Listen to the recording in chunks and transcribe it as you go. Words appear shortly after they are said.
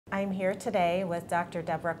I'm here today with Dr.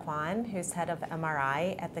 Deborah Kwon, who's head of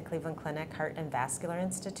MRI at the Cleveland Clinic Heart and Vascular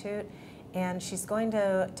Institute, and she's going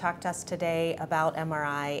to talk to us today about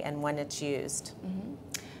MRI and when it's used. Mm-hmm.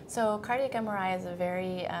 So cardiac MRI is a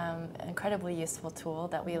very incredibly useful tool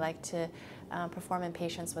that we like to perform in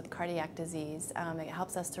patients with cardiac disease. It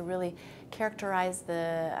helps us to really characterize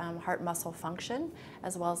the heart muscle function,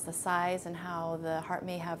 as well as the size and how the heart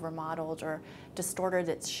may have remodeled or distorted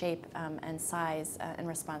its shape and size in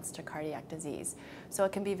response to cardiac disease. So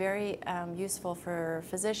it can be very useful for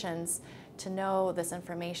physicians to know this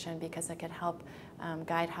information because it can help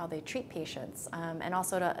guide how they treat patients. And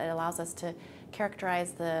also it allows us to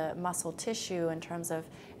characterize the muscle tissue in terms of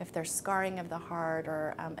if there's scarring of the heart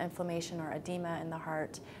or inflammation or edema in the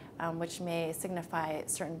heart, which may signify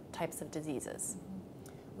certain types of diseases.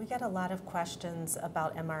 We get a lot of questions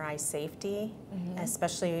about MRI safety,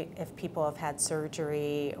 especially if people have had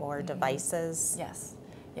surgery or devices. Yes.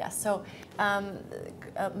 Yes, so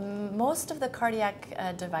most of the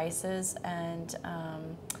cardiac devices and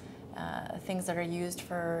things that are used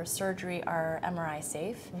for surgery are MRI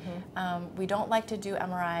safe. We don't like to do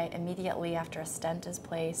MRI immediately after a stent is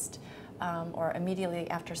placed or immediately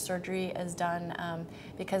after surgery is done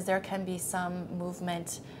because there can be some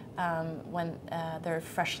movement when they're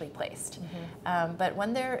freshly placed. But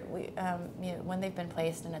when when they've been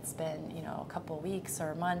placed and it's been a couple weeks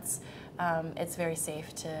or months, it's very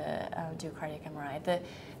safe to do cardiac MRI.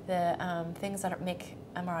 The things that make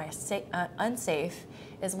MRI unsafe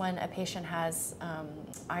is when a patient has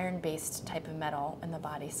iron-based type of metal in the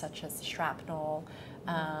body, such as shrapnel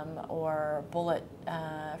or bullet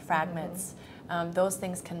fragments. Those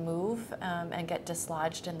things can move and get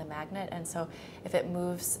dislodged in the magnet, and so if it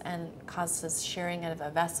moves and causes shearing of a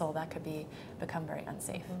vessel, that could become very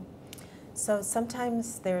unsafe. So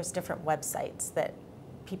sometimes there's different websites that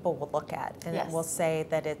people will look at, and it will say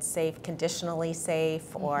that it's safe, conditionally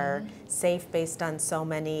safe, or safe based on so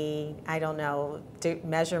many, I don't know,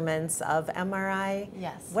 measurements of MRI.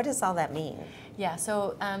 Yes. What does all that mean? Yeah,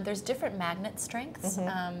 so there's different magnet strengths.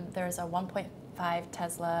 There's a 1.5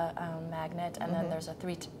 Tesla magnet, and then there's a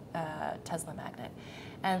 3 Tesla magnet.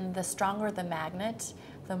 And the stronger the magnet,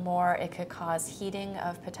 the more it could cause heating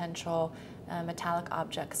of potential metallic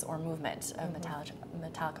objects or movement of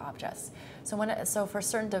metallic objects. So for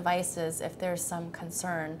certain devices, if there's some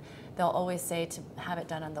concern, they'll always say to have it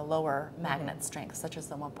done on the lower magnet strength, such as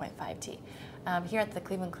the 1.5 T. Here at the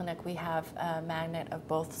Cleveland Clinic, we have a magnet of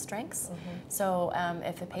both strengths. So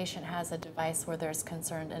if a patient has a device where there's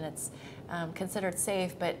concern and it's considered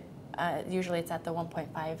safe, but usually it's at the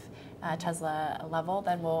 1.5 Tesla level,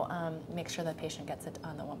 then we'll make sure the patient gets it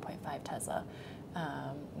on the 1.5 Tesla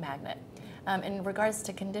magnet. In regards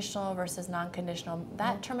to conditional versus non-conditional,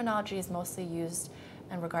 that terminology is mostly used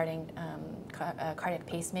regarding cardiac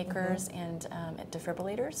pacemakers and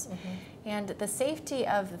defibrillators. And the safety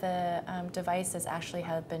of the devices actually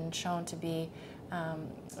have been shown to be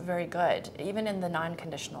very good, even in the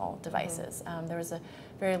non-conditional devices. There was a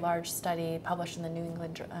very large study published in the New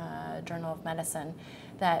England Journal of Medicine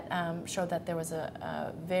that showed that there was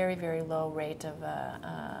a very, very low rate of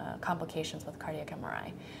complications with cardiac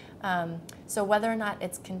MRI. So whether or not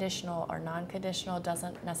it's conditional or non-conditional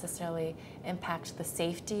doesn't necessarily impact the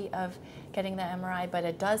safety of getting the MRI, but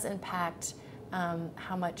it does impact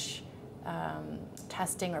how much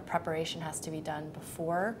testing or preparation has to be done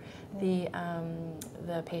before the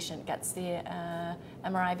patient gets the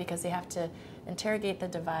MRI, because they have to interrogate the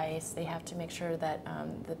device, they have to make sure that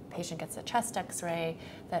the patient gets a chest x-ray,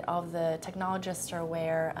 that all of the technologists are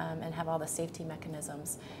aware and have all the safety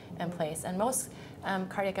mechanisms in place. And most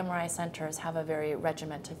cardiac MRI centers have a very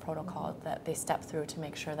regimented protocol that they step through to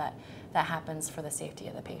make sure that that happens for the safety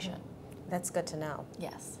of the patient. That's good to know.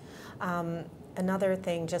 Yes. Another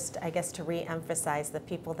thing, just I guess to re-emphasize, the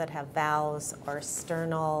people that have valves or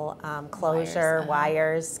sternal closure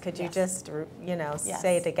wires, could you just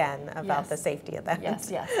say it again about the safety of that? Yes,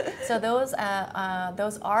 yes. So those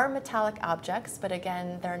are metallic objects, but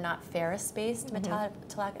again, they're not ferrous-based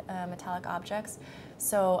metallic objects.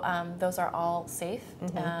 So those are all safe,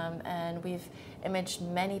 and we've imaged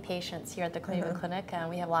many patients here at the Cleveland Clinic, and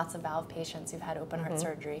we have lots of valve patients who've had open heart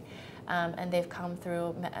surgery, and they've come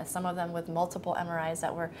through, some of them with multiple MRIs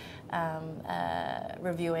that we're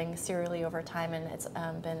reviewing serially over time, and it's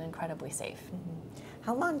been incredibly safe.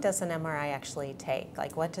 How long does an MRI actually take?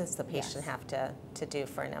 Like, what does the patient Yes. have to do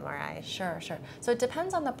for an MRI? Sure, sure. So it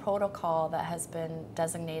depends on the protocol that has been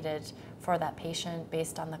designated for that patient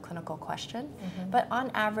based on the clinical question. But on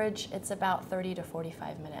average, it's about 30 to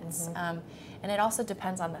 45 minutes. And it also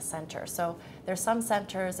depends on the center. So there's some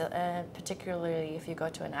centers, particularly if you go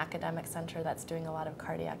to an academic center that's doing a lot of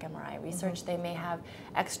cardiac MRI research, they may have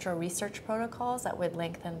extra research protocols that would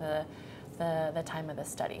lengthen the time of the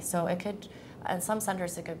study. So it could, in some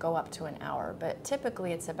centers, it could go up to an hour, but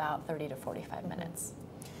typically it's about 30 to 45 minutes.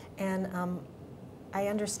 And I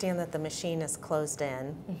understand that the machine is closed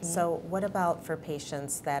in. So what about for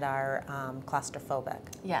patients that are claustrophobic?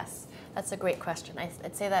 Yes, that's a great question.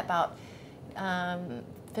 I'd say that about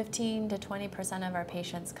 15 to 20% of our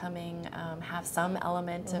patients coming have some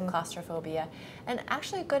element of claustrophobia, and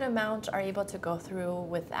actually a good amount are able to go through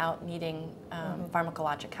without needing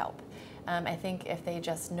pharmacologic help. I think if they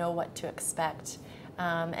just know what to expect,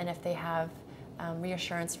 and if they have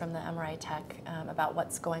reassurance from the MRI tech about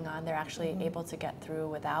what's going on, they're actually able to get through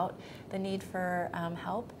without the need for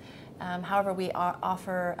help. However, we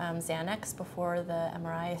offer Xanax before the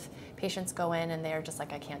MRI. If patients go in and they're just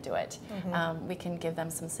like, I can't do it, we can give them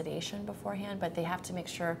some sedation beforehand, but they have to make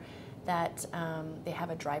sure that they have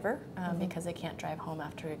a driver because they can't drive home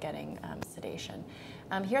after getting sedation.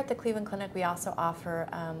 Here at the Cleveland Clinic, we also offer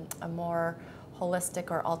a more holistic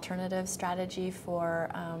or alternative strategy for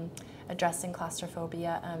addressing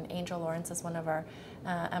claustrophobia. Angel Lawrence is one of our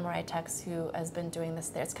MRI techs who has been doing this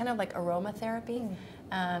there. It's kind of like aromatherapy,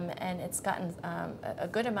 and it's gotten a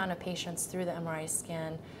good amount of patients through the MRI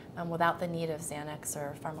scan without the need of Xanax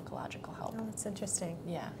or pharmacological help. Oh, that's interesting.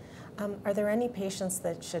 Yeah. Are there any patients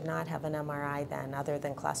that should not have an MRI then, other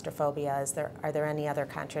than claustrophobia? Are there any other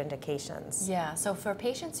contraindications? Yeah, so for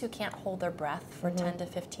patients who can't hold their breath for 10 to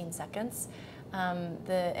 15 seconds,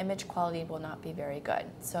 the image quality will not be very good.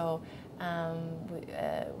 So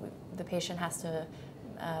the patient has to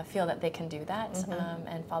feel that they can do that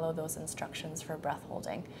and follow those instructions for breath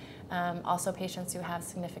holding. Also, patients who have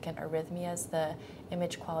significant arrhythmias, the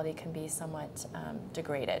image quality can be somewhat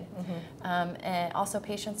degraded. And also,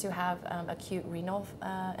 patients who have acute renal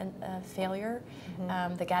failure,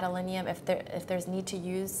 the gadolinium, if there's need to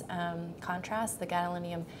use contrast, the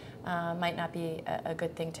gadolinium might not be a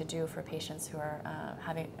good thing to do for patients who are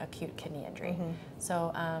having acute kidney injury.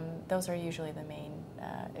 So those are usually the main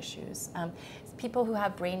issues. People who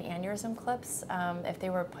have brain aneurysm clips, if they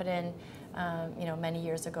were put in many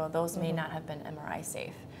years ago, those may not have been MRI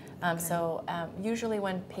safe. So usually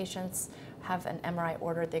when patients have an MRI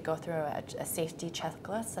ordered, they go through a safety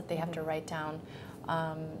checklist that they have to write down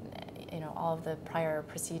all of the prior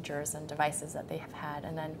procedures and devices that they have had,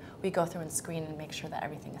 and then we go through and screen and make sure that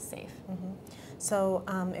everything is safe. So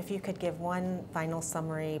if you could give one final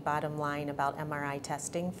summary, bottom line about MRI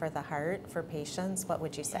testing for the heart for patients, what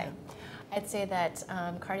would you say? I'd say that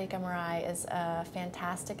cardiac MRI is a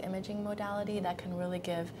fantastic imaging modality that can really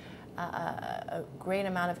give a great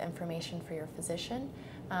amount of information for your physician.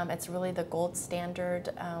 It's really the gold standard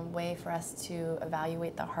way for us to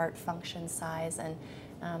evaluate the heart function, size, and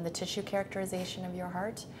the tissue characterization of your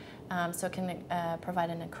heart. So it can provide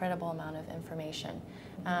an incredible amount of information.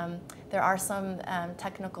 There are some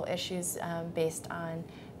technical issues based on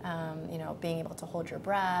being able to hold your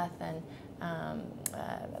breath and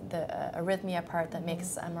the arrhythmia part that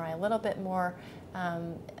makes MRI a little bit more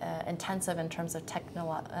intensive in terms of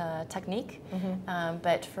technique.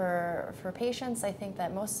 But for patients, I think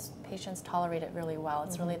that most patients tolerate it really well.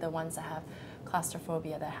 It's really the ones that have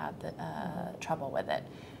claustrophobia that have the trouble with it.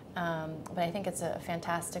 But I think it's a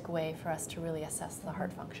fantastic way for us to really assess the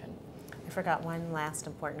heart function. I forgot one last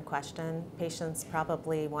important question. Patients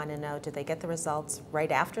probably want to know, do they get the results right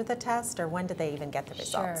after the test, or when do they even get the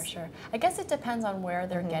results? Sure. I guess it depends on where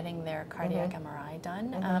they're getting their cardiac MRI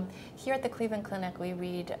done. Here at the Cleveland Clinic, we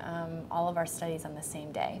read all of our studies on the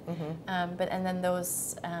same day. And then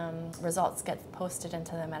those results get posted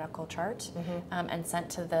into the medical chart and sent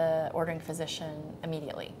to the ordering physician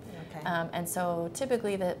immediately. And so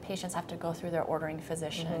typically the patients have to go through their ordering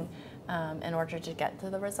physician in order to get to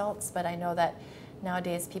the results. But I know that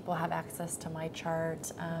nowadays people have access to my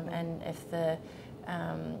chart, and if the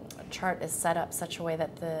chart is set up such a way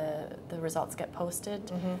that the results get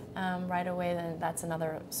posted right away, then that's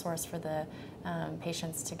another source for the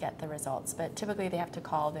patients to get the results. But typically they have to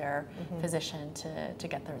call their physician to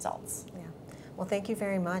get the results. Yeah. Well, thank you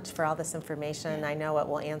very much for all this information. I know it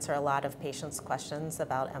will answer a lot of patients' questions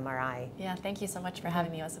about MRI. Yeah, thank you so much for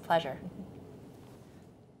having me. It was a pleasure.